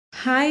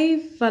Hi,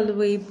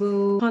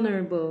 valuable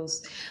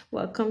honorables.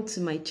 Welcome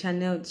to my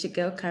channel, it's your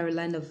girl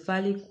Caroline, the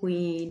Valley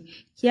Queen,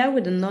 here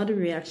with another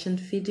reaction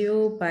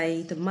video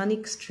by the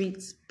Manic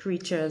Street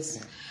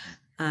Preachers.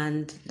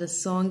 And the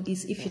song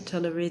is If You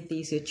Tolerate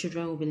This, Your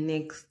Children Will Be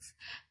Next.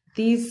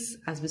 This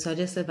has been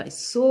suggested by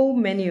so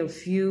many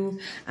of you,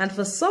 and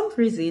for some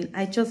reason,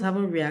 I just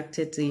haven't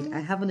reacted to it. I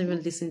haven't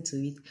even listened to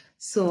it.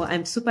 So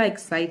I'm super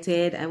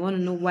excited. I want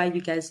to know why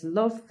you guys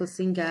love the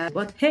singer.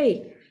 But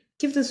hey,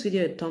 give this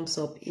video a thumbs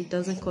up. It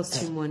doesn't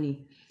cost you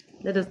money.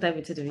 Let us dive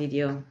into the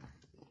video.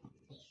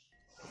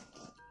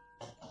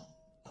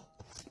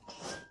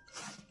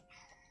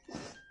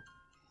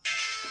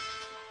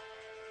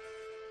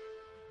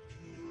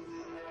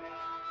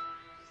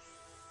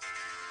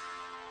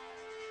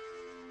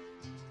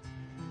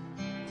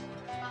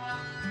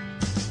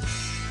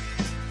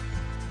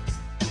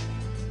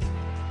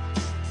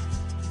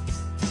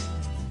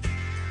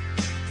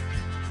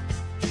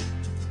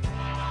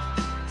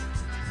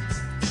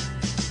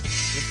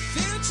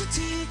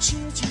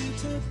 Teaches you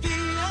to be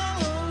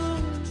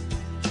alone.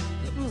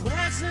 It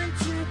wasn't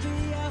to be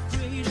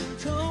afraid and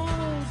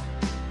cold.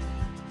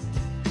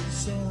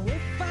 So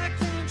if I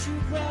can't you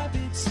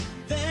rabbits,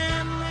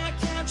 then why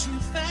can't you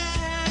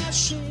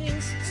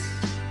fascists?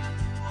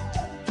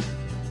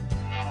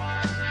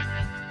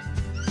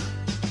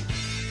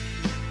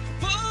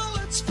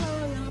 Bullets for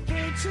your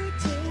brain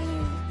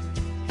today,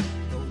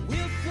 but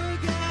we'll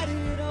forget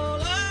it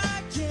all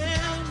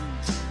again.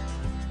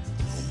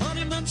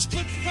 Monuments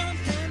put from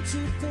pen to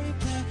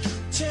paper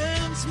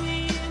turns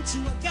me into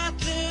I got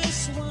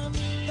this one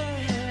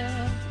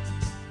there.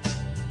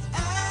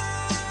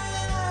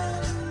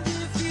 And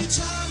if you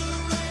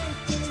tolerate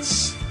this,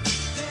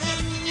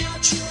 then your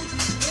children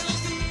will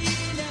be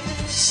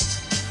next.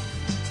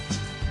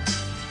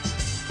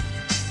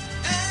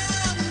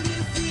 And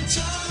if you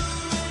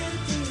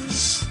tolerate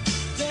this,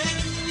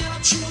 then your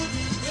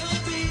children will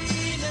be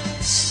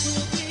next.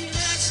 Will be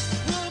next,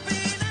 will be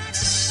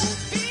next, will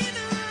be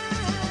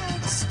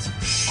next.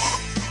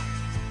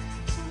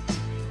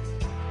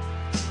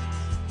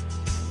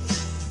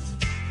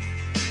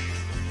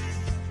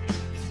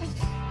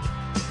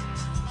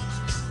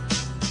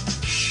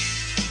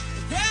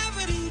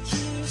 Gravity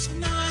keeps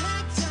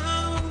not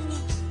down,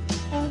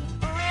 or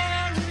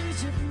is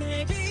it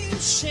maybe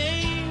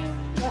shame?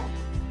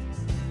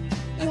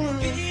 And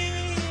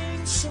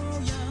being so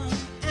young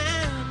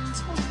and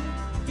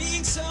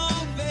being so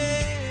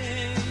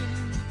vain.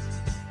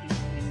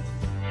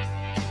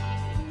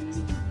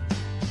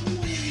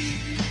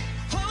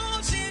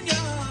 Holes in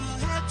your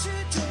head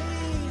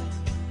today,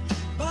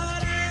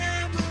 but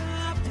I'm a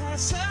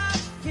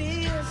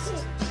pacifist.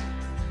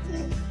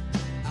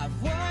 I've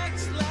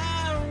worked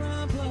like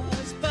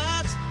ramblers,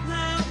 but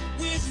now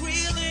with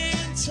real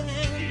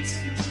intent.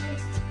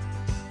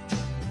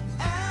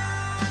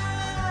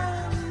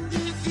 And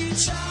if you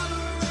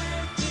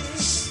tolerate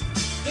this,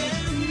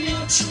 then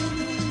your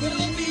children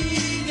will be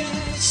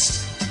next.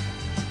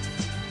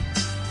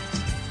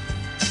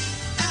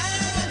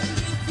 And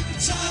if you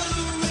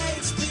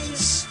tolerate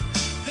this,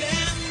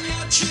 then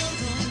your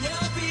children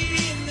will be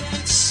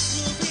next.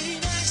 Will be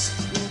next.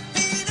 Will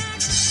be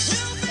next.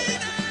 Will be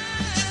next.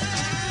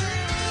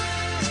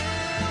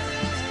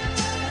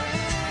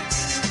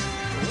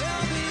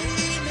 Will be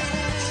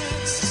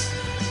next.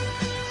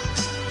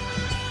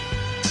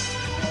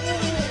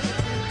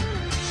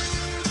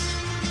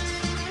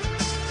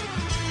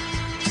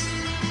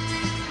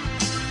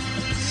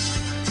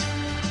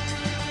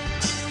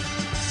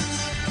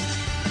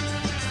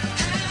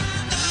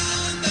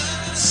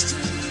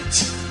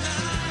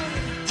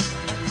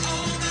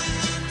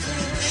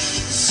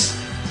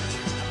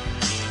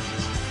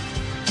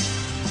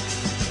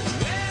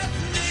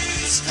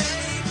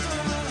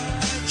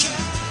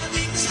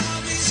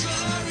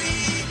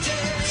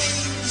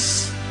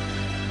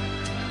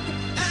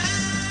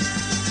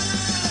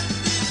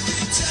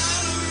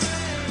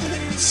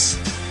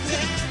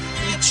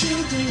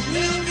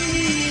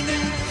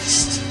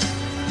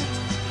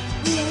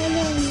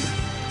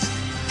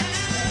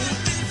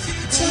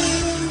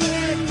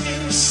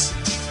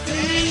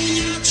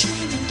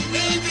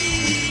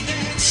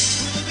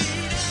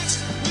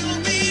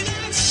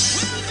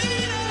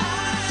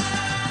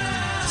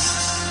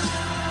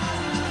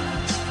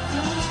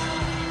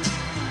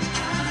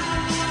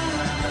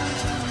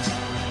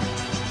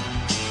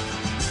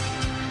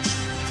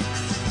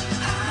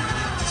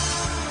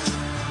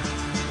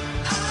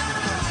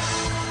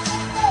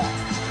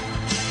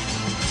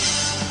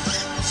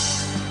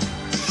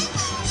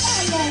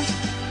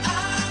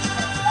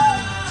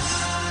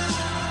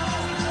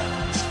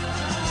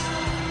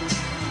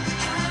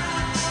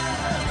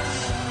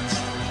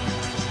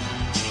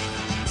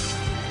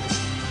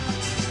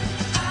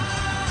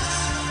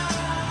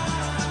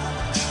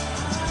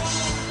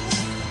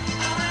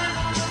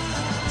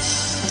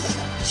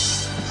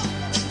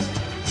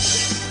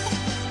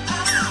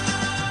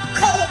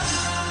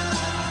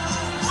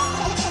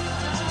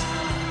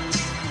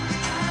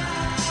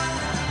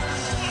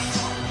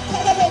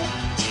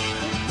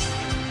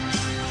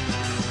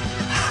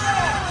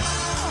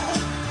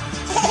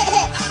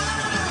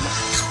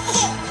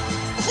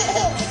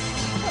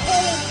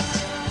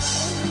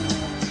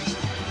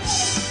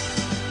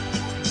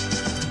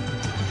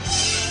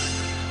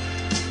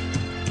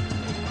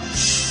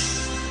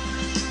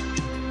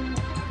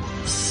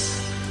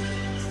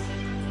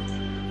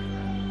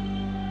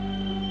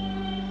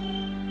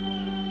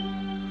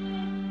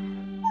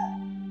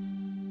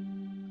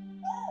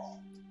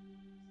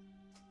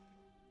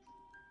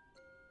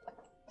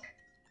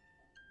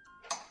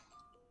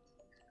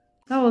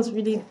 That was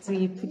really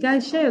deep. You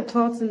guys, share your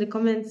thoughts in the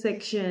comment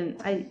section.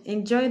 I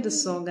enjoyed the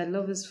song. I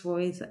love his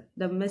voice.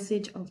 The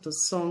message of the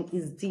song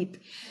is deep,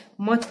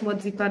 much more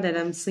deeper than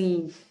I'm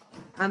saying.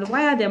 And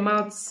why are their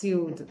mouths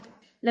sealed?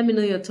 Let me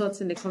know your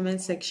thoughts in the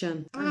comment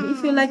section. And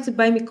if you'd like to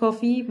buy me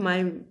coffee,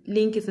 my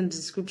link is in the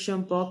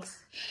description box.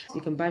 You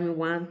can buy me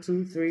 1,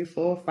 2, 3,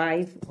 4,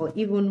 5, or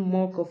even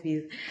more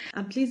coffees.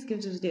 And please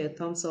give this video a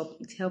thumbs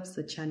up. It helps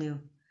the channel.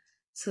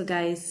 So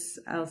guys,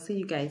 I'll see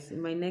you guys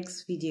in my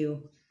next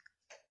video.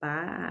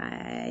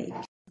 Bye.